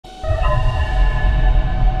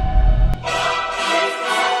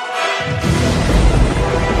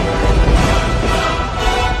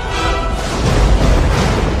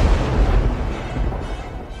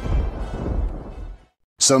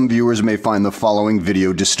Some viewers may find the following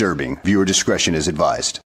video disturbing. Viewer discretion is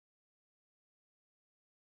advised.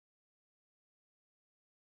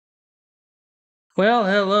 Well,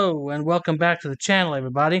 hello, and welcome back to the channel,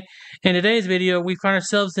 everybody. In today's video, we find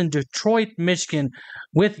ourselves in Detroit, Michigan,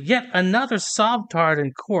 with yet another Sovtard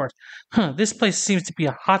in court. This place seems to be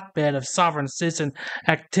a hotbed of sovereign citizen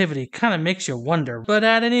activity. Kind of makes you wonder. But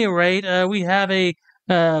at any rate, we have a,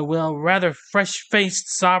 rather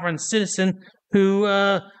fresh-faced sovereign citizen who,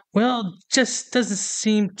 just doesn't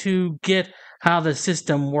seem to get how the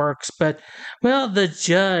system works. But, the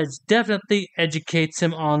judge definitely educates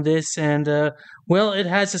him on this, and, it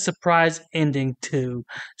has a surprise ending too.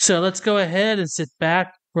 So let's go ahead and sit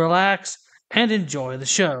back, relax, and enjoy the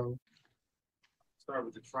show. Start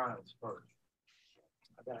with the trials first.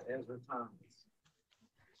 I got Ezra Thomas.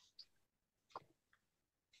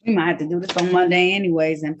 We might have to do this on Monday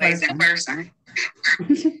anyways in person.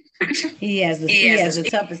 he has the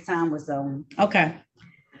toughest time with someone. Okay.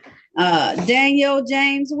 Daniel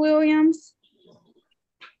James Williams.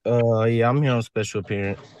 Yeah, I'm here on special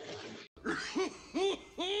appearance.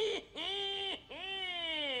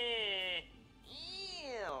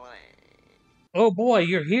 Oh boy,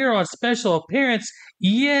 you're here on special appearance.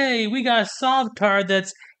 Yay, we got a Sovtard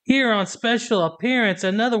that's here on special appearance.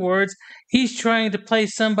 In other words, he's trying to play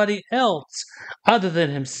somebody else other than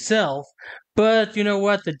himself. But you know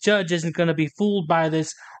what? The judge isn't going to be fooled by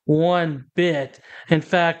this one bit. In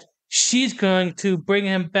fact, she's going to bring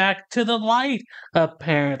him back to the light,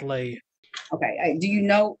 apparently. Okay, do you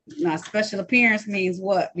know now special appearance means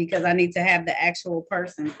what? Because I need to have the actual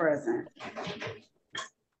person present.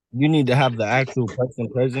 You need to have the actual person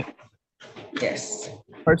present? Yes.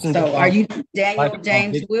 Person. So are you Daniel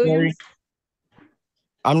James Williams?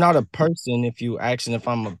 I'm not a person if you asking if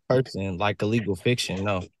I'm a person, like a legal fiction,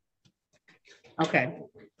 no. Okay.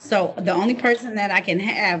 So the only person that I can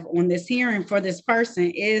have on this hearing for this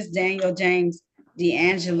person is Daniel James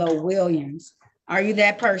D'Angelo Williams. Are you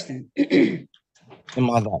that person? Am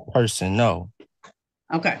I that person? No.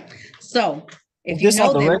 Okay. So if you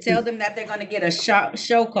know them, tell them that they're going to get a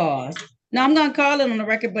show cause. No, I'm going to call it on the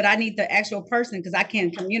record, but I need the actual person because I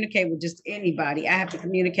can't communicate with just anybody. I have to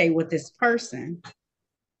communicate with this person.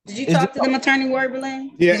 Did you talk to them, Attorney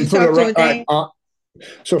Werberlin? Yeah, Did you talk to them?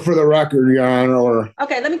 So for the record, Your Honor, or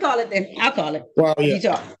okay, let me call it then. I'll call it. Well, yeah. You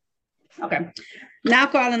talk. Okay. Now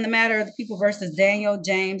calling the matter of the people versus Daniel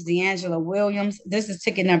James D'Angelo Williams. This is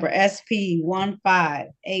ticket number SP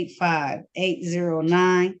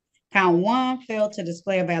 1585809. Count 1, failed to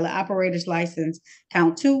display a valid operator's license.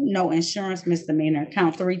 Count 2, no insurance misdemeanor.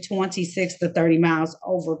 Count 3, 26 to 30 miles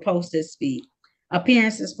over posted speed.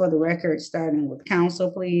 Appearances for the record, starting with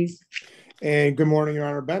counsel, please. And good morning, Your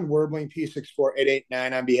Honor. Ben Werbling,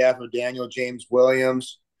 P64889 on behalf of Daniel James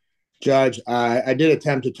Williams. Judge, I did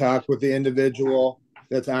attempt to talk with the individual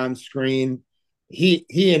that's on screen. He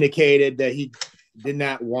indicated that he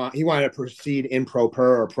wanted to proceed in pro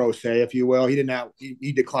per or pro se, if you will. He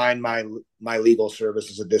declined my legal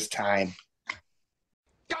services at this time.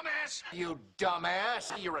 Dumbass! You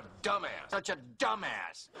dumbass! You're a dumbass. Such a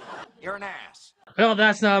dumbass. You're an ass. Well,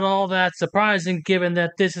 that's not all that surprising, given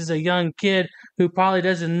that this is a young kid who probably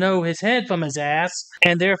doesn't know his head from his ass,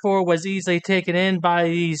 and therefore was easily taken in by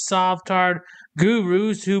these Sovtard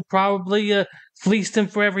gurus who probably fleeced him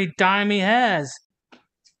for every dime he has.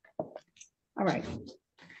 All right.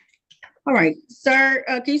 All right. Sir,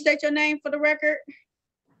 can you state your name for the record?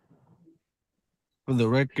 For the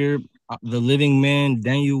record, the living man,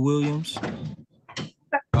 Daniel Williams.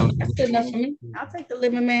 That's good enough for me. I'll take the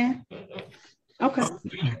living man. Okay.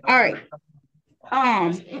 All right.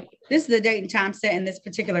 This is the date and time set in this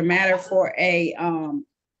particular matter for a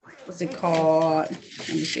what's it called? Let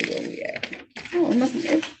me see where we at. Oh,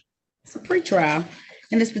 it's a pretrial.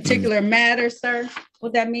 In this particular matter, sir,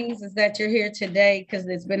 what that means is that you're here today because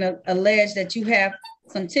it's been alleged that you have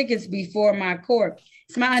some tickets before my court.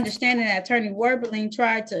 It's my understanding that Attorney Werberling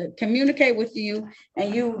tried to communicate with you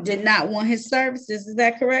and you did not want his services. Is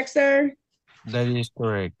that correct, sir? That is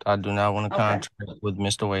correct. I do not want to contract with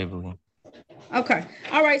Mr. Waverly. Okay.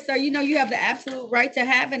 All right. So, you have the absolute right to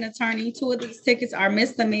have an attorney. 2 of these tickets are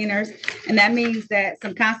misdemeanors. And that means that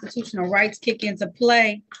some constitutional rights kick into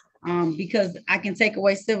play because I can take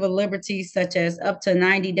away civil liberties such as up to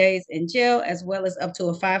 90 days in jail, as well as up to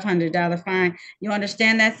a $500 fine. You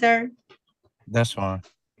understand that, sir? That's fine.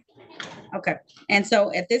 Okay. And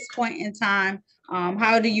so at this point in time,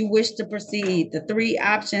 how do you wish to proceed? The 3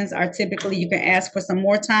 options are typically you can ask for some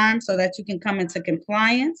more time so that you can come into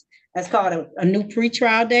compliance. That's called a new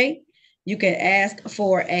pretrial date. You can ask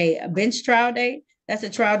for a bench trial date. That's a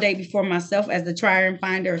trial date before myself as the trier and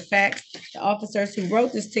finder of facts. The officers who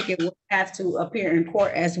wrote this ticket will have to appear in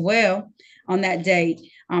court as well on that date.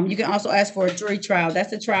 You can also ask for a jury trial.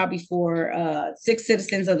 That's a trial before 6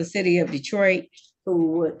 citizens of the city of Detroit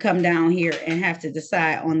who would come down here and have to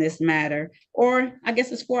decide on this matter. Or I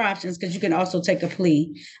guess it's 4 options because you can also take a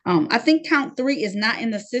plea. I think count 3 is not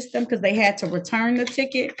in the system because they had to return the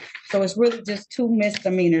ticket. So it's really just 2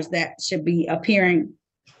 misdemeanors that should be appearing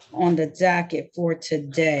on the docket for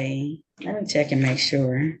today. Let me check and make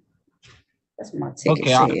sure. That's my ticket.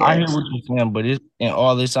 Okay, I hear what you're saying, but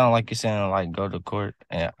all this sound like you're saying like go to court,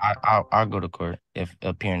 and I'll go to court if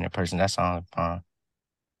appearing in person. That sounds fine.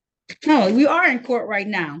 No, we are in court right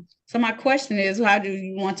now. So my question is, how do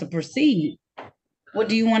you want to proceed? What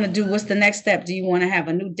do you want to do? What's the next step? Do you want to have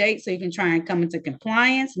a new date so you can try and come into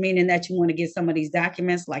compliance, meaning that you want to get some of these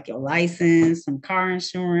documents like your license, some car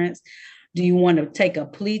insurance? Do you want to take a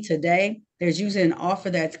plea today? There's usually an offer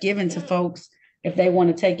that's given to folks if they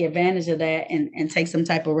want to take advantage of that and take some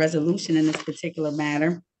type of resolution in this particular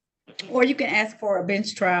matter. Or you can ask for a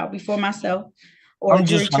bench trial before myself or a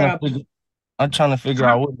jury trial. I'm trying to figure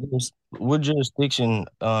out what jurisdiction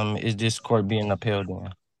is this court being upheld in?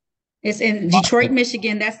 It's in Detroit,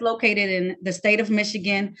 Michigan. That's located in the state of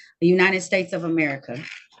Michigan, the United States of America.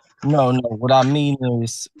 No. What I mean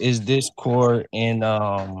is this court in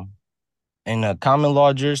a common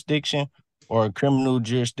law jurisdiction or a criminal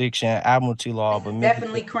jurisdiction, admiralty law? But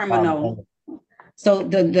definitely criminal. So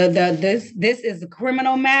this is a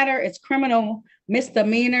criminal matter. It's criminal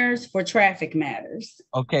misdemeanors for traffic matters.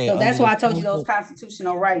 Okay. So that's why I told you those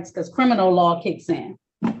constitutional rights, because criminal law kicks in.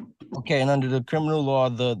 Okay, and under the criminal law,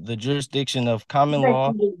 the jurisdiction of common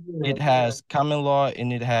law, it has common law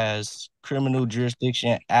and it has criminal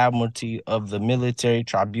jurisdiction, admiralty of the military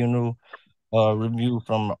tribunal review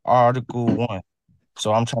from Article 1.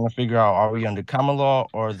 So I'm trying to figure out, are we under common law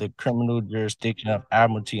or the criminal jurisdiction of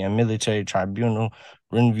admiralty and military tribunal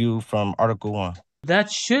review from Article 1? That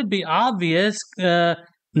should be obvious.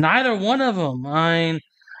 Neither one of them. I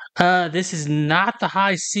mean, this is not the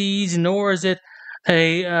high seas, nor is it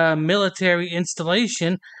a military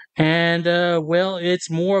installation. And, well, it's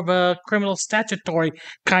more of a criminal statutory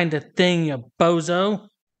kind of thing, you bozo.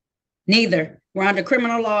 Neither. We're under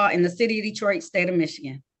criminal law in the city of Detroit, state of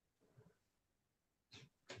Michigan.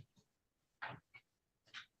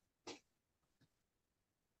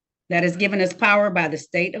 That is given us power by the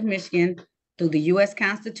state of Michigan through the U.S.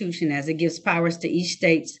 Constitution, as it gives powers to each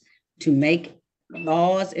state to make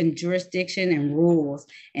laws and jurisdiction and rules.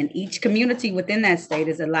 And each community within that state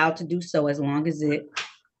is allowed to do so as long as it.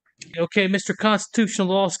 Okay, Mr. Constitutional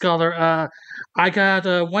Law Scholar, I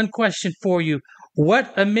got one question for you.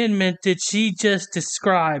 What amendment did she just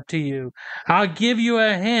describe to you? I'll give you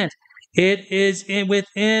a hint. It is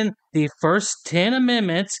within the first 10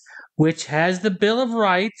 amendments, which has the Bill of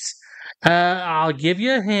Rights. I'll give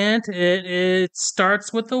you a hint. It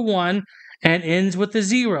starts with a 1 and ends with a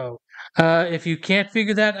 0. If you can't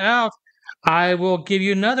figure that out, I will give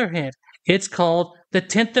you another hint. It's called the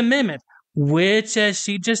 10th Amendment, which, as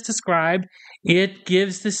she just described, it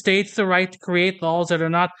gives the states the right to create laws that are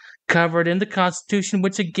not covered in the Constitution,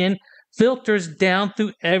 which again filters down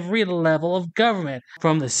through every level of government,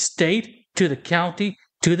 from the state to the county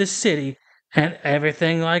to the city and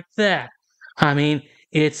everything like that. I mean,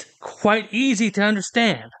 it's quite easy to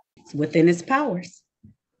understand. It's within its powers.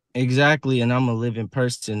 Exactly, and I'm a living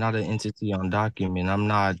person, not an entity on document. I'm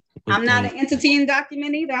not an entity in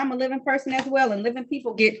document either. I'm a living person as well, and living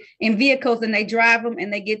people get in vehicles and they drive them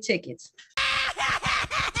and they get tickets.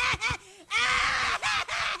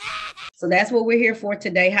 So that's what we're here for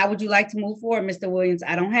today. How would you like to move forward, Mr. Williams?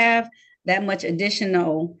 I don't have that much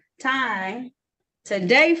additional time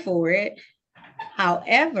today for it.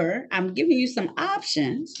 However, I'm giving you some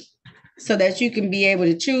options so that you can be able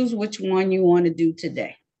to choose which one you want to do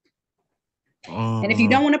today. And if you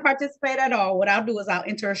don't want to participate at all, what I'll do is I'll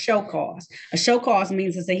enter a show cause. A show cause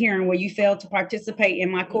means it's a hearing where you fail to participate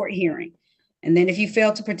in my court hearing. And then if you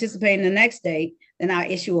fail to participate in the next date, then I'll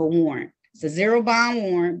issue a warrant. It's a 0 bond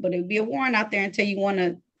warrant, but it'll be a warrant out there until you want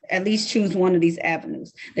to at least choose one of these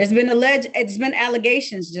avenues. It's been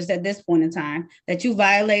allegations just at this point in time that you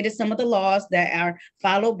violated some of the laws that are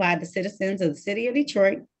followed by the citizens of the city of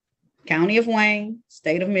Detroit, county of Wayne,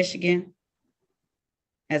 state of Michigan,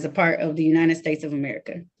 as a part of the United States of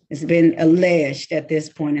America. It's been alleged at this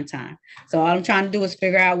point in time. So all I'm trying to do is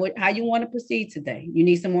figure out how you want to proceed today. You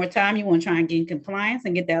need some more time. You want to try and get in compliance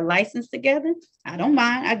and get that license together? I don't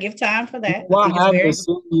mind. I give time for that. Well,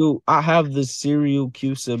 I have the serial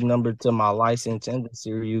QSIB number to my license and the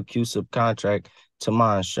serial QSIB contract to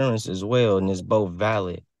my insurance as well, and it's both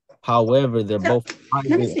valid. However, they're So, both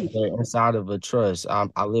let me private. see. They're inside of a trust.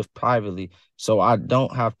 I live privately, so I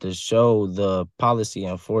don't have to show the policy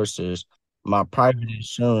enforcers my private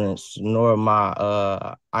insurance nor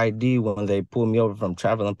my ID when they pull me over from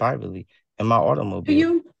traveling privately in my Do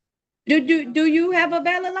automobile. you do you have a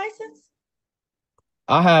valid license?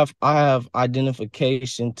 I have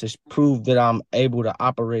identification to prove that I'm able to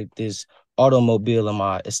operate this automobile in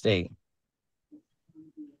my estate.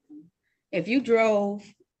 If you drove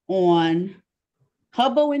on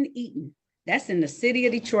Hubbo and Eaton, that's in the city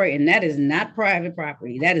of Detroit, and that is not private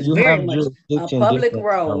property. That is You very have much a jurisdiction public different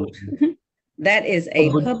from road. me. That is a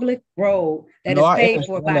But public road that no, is I paid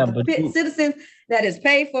for understand by that, but the citizens, that is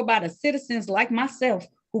paid for by the citizens like myself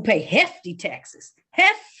who pay hefty taxes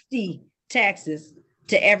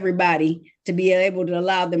to everybody to be able to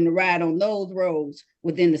allow them to ride on those roads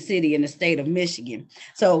within the city and the state of Michigan.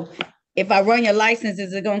 So if I run your license,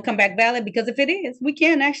 is it going to come back valid? Because if it is, we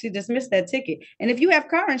can actually dismiss that ticket. And if you have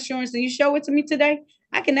car insurance and you show it to me today,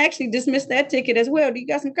 I can actually dismiss that ticket as well. Do you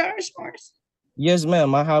got some car insurance? yes,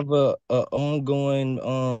 ma'am. I have a ongoing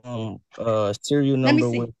serial Let me number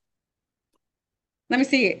with see. Let me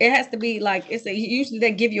see. It has to be like usually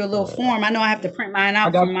they give you a little uh, form. I know I have to print mine I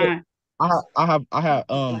out got from the mine. I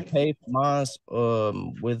have paid mine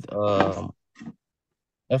with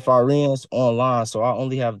FRNs online, so I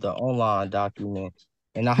only have the online document,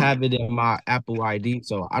 and I have it in my Apple ID,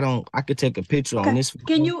 so I could take a picture on Okay. this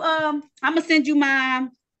Can phone. you I'm gonna send you my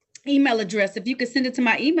email address. If you could send it to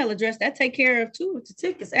my email address, that take care of two of the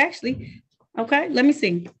tickets actually. Okay, let me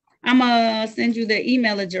see. I'm gonna send you the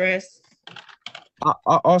email address.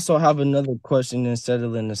 I also have another question in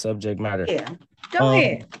settling the subject matter. Yeah, go Um,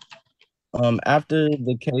 ahead. after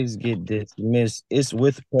the case get dismissed, it's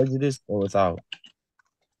with prejudice or without?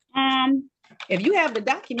 Um, if you have the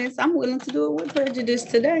documents, I'm willing to do it with prejudice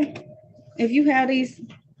today. If you have these,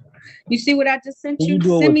 you see what I just sent Can you you?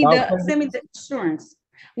 do it without Send me prejudice? the insurance.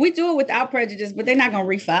 We do it without prejudice, but they're not gonna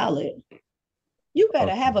refile it. You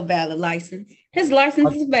better Okay. have a valid license. His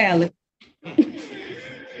license is valid.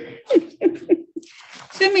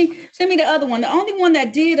 Send me the other one. The only one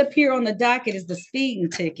that did appear on the docket is the speeding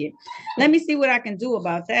ticket. Let me see what I can do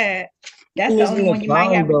about that. That's Speeding the isn't only a one you might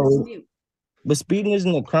crime have a though. dispute. But speeding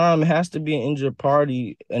isn't a crime. It has to be an injured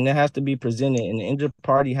party, and it has to be presented. And the injured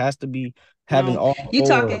party has to be having No, all you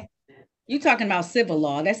four. you talking about civil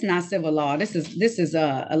law. That's not civil law. This is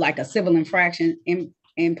like a civil infraction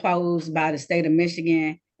imposed by the state of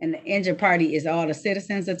Michigan, and the injured party is all the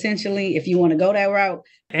citizens essentially. If you want to go that route,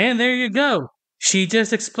 And there you go. She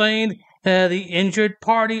just explained the injured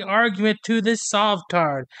party argument to this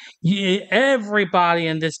Sovtard. Everybody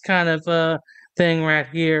in this kind of thing right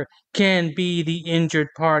here can be the injured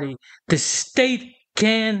party. The state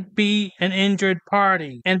can be an injured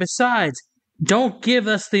party. And besides, don't give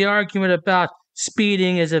us the argument about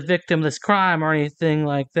speeding is a victimless crime or anything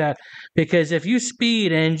like that. Because if you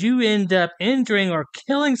speed and you end up injuring or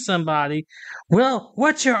killing somebody, well,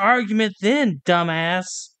 what's your argument then,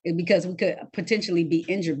 dumbass? because we could potentially be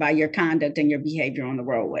injured by your conduct and your behavior on the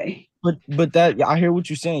roadway. But that I hear what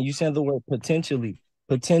you're saying. You saying the word potentially.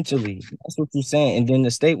 Potentially. That's what you're saying. And then the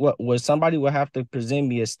state what somebody will have to present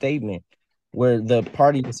me a statement where the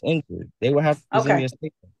party is injured. They will have to present me Okay. a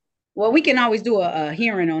statement. Well, we can always do a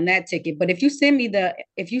hearing on that ticket, but if you send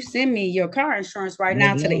me your car insurance right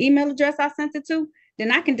Yes, now to the ma'am. email address I sent it to,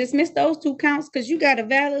 then I can dismiss those two counts because you got a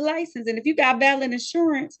valid license. And if you got valid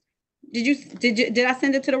insurance, did I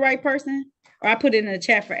send it to the right person? Or I put it in the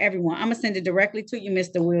chat for everyone. I'm gonna send it directly to you,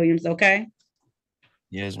 Mr. Williams, okay?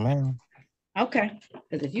 Yes, ma'am. Okay.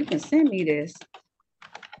 Because if you can send me this,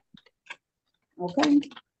 okay.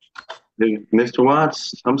 Mr.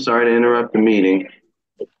 Watts, I'm sorry to interrupt the meeting.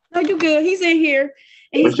 No, you good. He's in here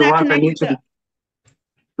and he's Mr. not Watts, I need connected to. to.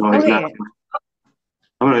 No, Go he's not. ahead.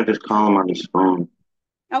 I'm gonna just call him on his phone.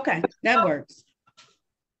 Okay, that works.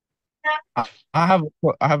 I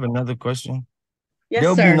have another question. Yes,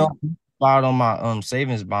 There'll be sir. no spot on my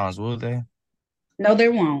savings bonds, will there? No,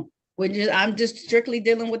 there won't. I'm just strictly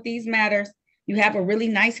dealing with these matters. You have a really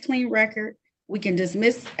nice, clean record. We can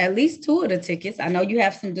dismiss at least two of the tickets. I know you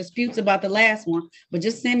have some disputes about the last one, but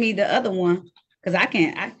just send me the other one because I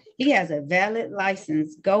can't. He has a valid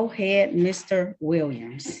license. Go ahead, Mr.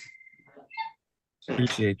 Williams.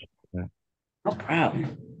 Appreciate you. No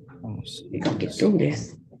problem. Let's We're gonna get through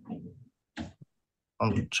this.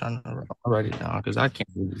 I'm trying to write it down because I can't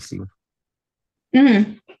really see.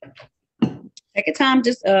 Mhm. Take your time.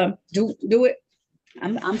 Just do it.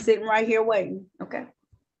 I'm sitting right here waiting. Okay.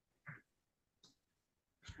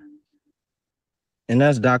 And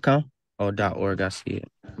that's .com or .org. I see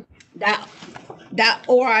it. Dot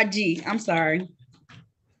org. I'm sorry.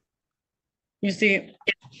 You see,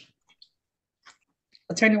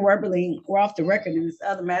 Attorney Werberling, we're off the record in this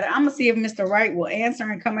other matter. I'm gonna see if Mr. Wright will answer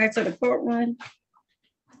and come back to the courtroom.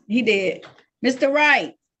 He did. Mr.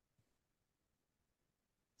 Wright.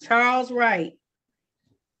 Charles Wright.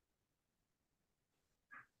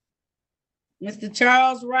 Mr.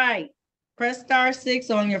 Charles Wright, press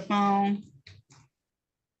 *6 on your phone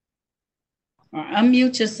or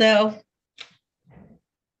unmute yourself.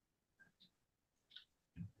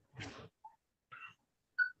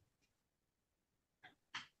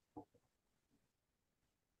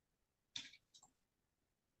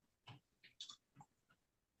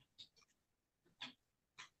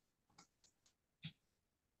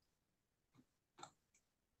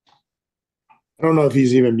 I don't know if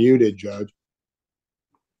he's even muted, Judge.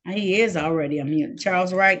 He is already unmuted.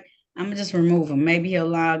 Charles Wright, I'm gonna just remove him. Maybe he'll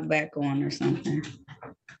log back on or something.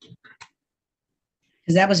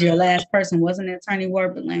 Because that was your last person, wasn't it, Attorney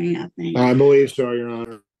Werberling, I think? I believe so, Your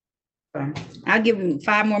Honor. I'll give him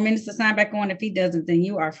 5 more minutes to sign back on. If he doesn't, then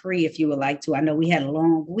you are free if you would like to. I know we had a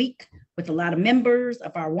long week with a lot of members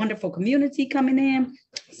of our wonderful community coming in.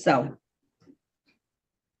 So.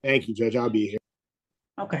 Thank you, Judge. I'll be here.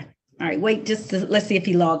 Okay. All right. Wait, let's see if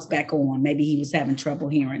he logs back on. Maybe he was having trouble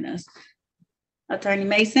hearing us. Attorney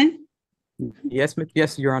Mason? Yes,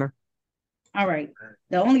 Your Honor. All right.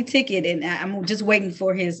 The only ticket, and I'm just waiting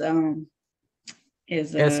for his SOS.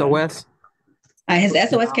 His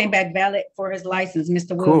SOS came back valid for his license,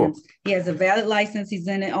 Mr. Williams. Cool. He has a valid license. He's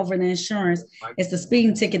in it over the insurance. It's the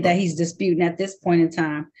speeding ticket that he's disputing at this point in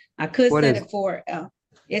time. I could set it for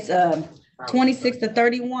it's 26 to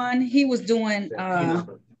 31. He was doing it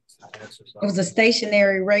was a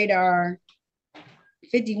stationary radar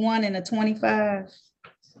 51 and a 25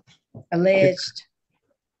 alleged.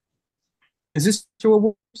 Is this your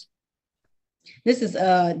Williams? This is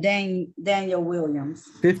Daniel Williams.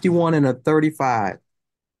 51 and a 35.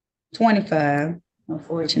 25,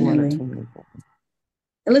 unfortunately.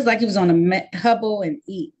 It looks like he was on a Hubble and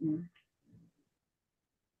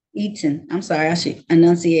Eaton. I'm sorry, I should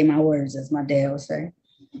enunciate my words, as my dad would say.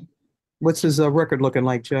 What's his record looking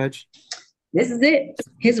like, Judge? This is it.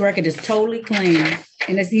 His record is totally clean.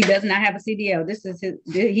 And he does not have a CDL. This is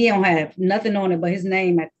he don't have nothing on it but his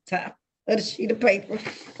name at the top of the sheet of paper.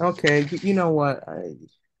 Okay, you know what?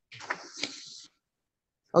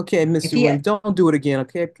 Okay, Mr. Williams, don't do it again,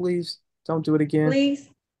 okay, please? Don't do it again.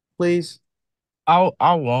 Please. I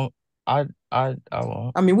won't. I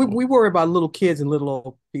won't. I mean, we worry about little kids and little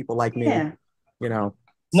old people like me, you know.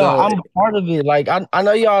 No, I'm a part of it. Like I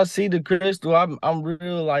know y'all see the crystal. I'm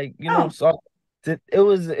real, like, you know. So it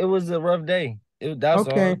was a rough day. That's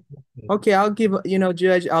okay. All. Okay, I'll give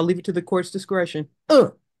Judge. I'll leave it to the court's discretion.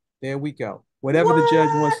 There we go. Whatever the judge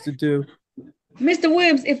wants to do. Mr.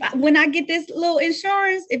 Williams, when I get this little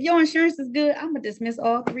insurance, if your insurance is good, I'm gonna dismiss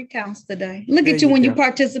all 3 counts today. Look at you when you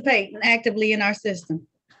participate actively in our system.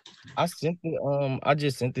 I sent it. I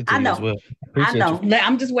just sent it to you as well. I know.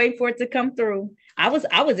 I'm just waiting for it to come through. I was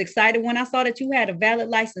excited when I saw that you had a valid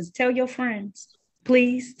license. Tell your friends,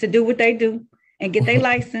 please, to do what they do and get their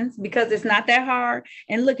license, because it's not that hard.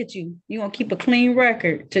 And look at you. You're gonna keep a clean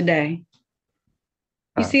record today.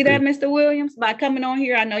 You see that, Mr. Williams? By coming on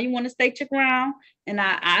here, I know you want to state your ground, and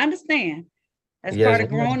I understand. That's part of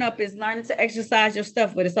growing up, is learning to exercise your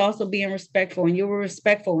stuff, but it's also being respectful, and you were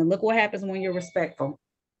respectful. And look what happens when you're respectful.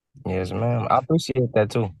 Yes, ma'am. I appreciate that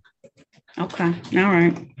too. Okay. All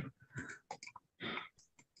right.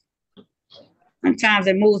 Sometimes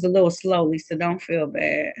it moves a little slowly, so don't feel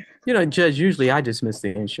bad. You know, Judge, usually I dismiss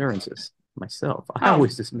the insurances myself. I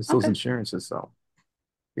always dismiss those insurances, so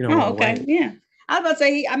you know. Okay. Yeah. I was about to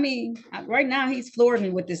say, right now he's floored me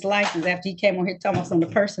with this license after he came on here talking about the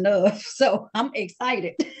person of. So I'm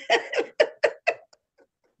excited.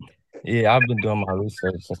 Yeah, I've been doing my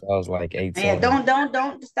research since I was like 18. Yeah,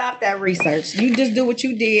 don't stop that research. You just do what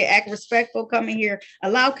you did. Act respectful. Come in here.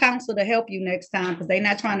 Allow counsel to help you next time, because they're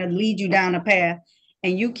not trying to lead you down a path.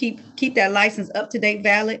 And you keep that license up to date,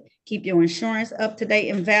 valid. Keep your insurance up to date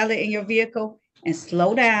and valid in your vehicle, and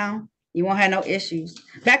slow down. You won't have no issues.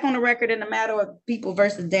 Back on the record in the matter of People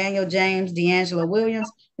versus Daniel James D'Angelo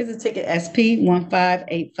Williams. This is ticket SP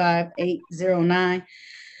 1585809.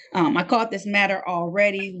 I caught this matter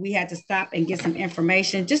already. We had to stop and get some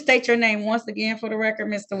information. Just state your name once again for the record,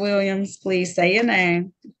 Mr. Williams. Please say your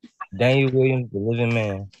name. Daniel Williams, the living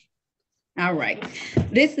man. All right.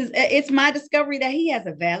 It's my discovery that he has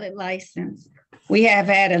a valid license. We have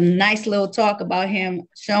had a nice little talk about him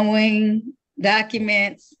showing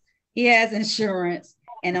documents. He has insurance.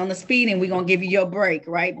 And on the speeding, we're going to give you your break,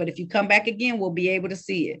 right? But if you come back again, we'll be able to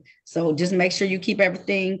see it. So just make sure you keep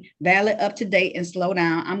everything valid, up to date, and slow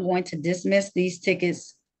down. I'm going to dismiss these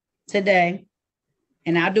tickets today.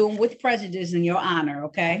 And I'll do them with prejudice in your honor,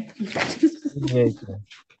 okay?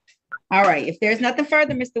 All right. If there's nothing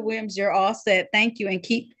further, Mr. Williams, you're all set. Thank you. And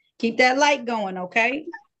keep that light going, okay?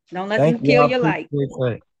 Don't let them kill your light.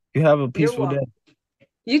 You have a peaceful day.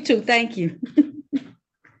 You too. Thank you.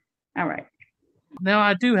 All right. Now,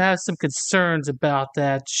 I do have some concerns about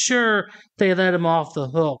that. Sure, they let him off the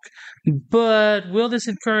hook, but will this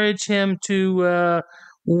encourage him to,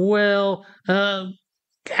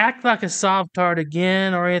 act like a Sovtard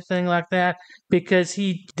again or anything like that? Because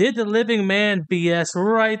he did the living man BS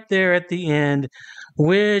right there at the end,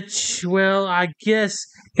 which, well, I guess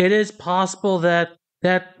it is possible that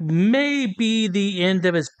may be the end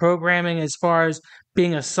of his programming as far as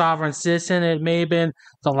being a sovereign citizen. It may have been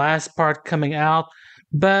the last part coming out,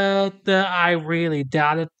 but I really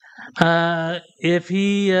doubt it. If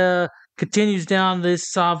he continues down this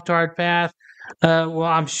Sovtard path, well,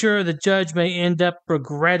 I'm sure the judge may end up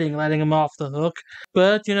regretting letting him off the hook,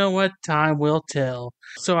 but you know what? Time will tell.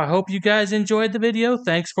 So I hope you guys enjoyed the video.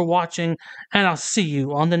 Thanks for watching, and I'll see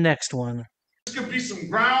you on the next one. This could be some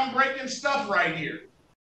groundbreaking stuff right here.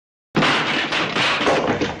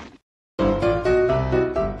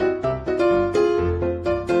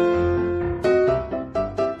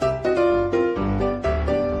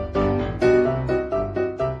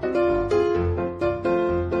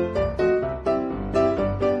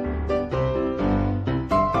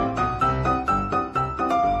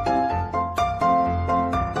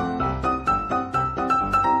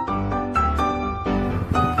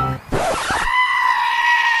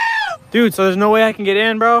 Dude, so there's no way I can get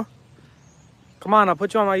in, bro? Come on, I'll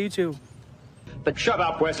put you on my YouTube. But shut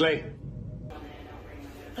up, Wesley.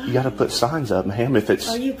 You gotta put signs up, ma'am, if it's...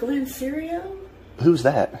 Are you Glenn Serio? Who's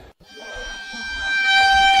that?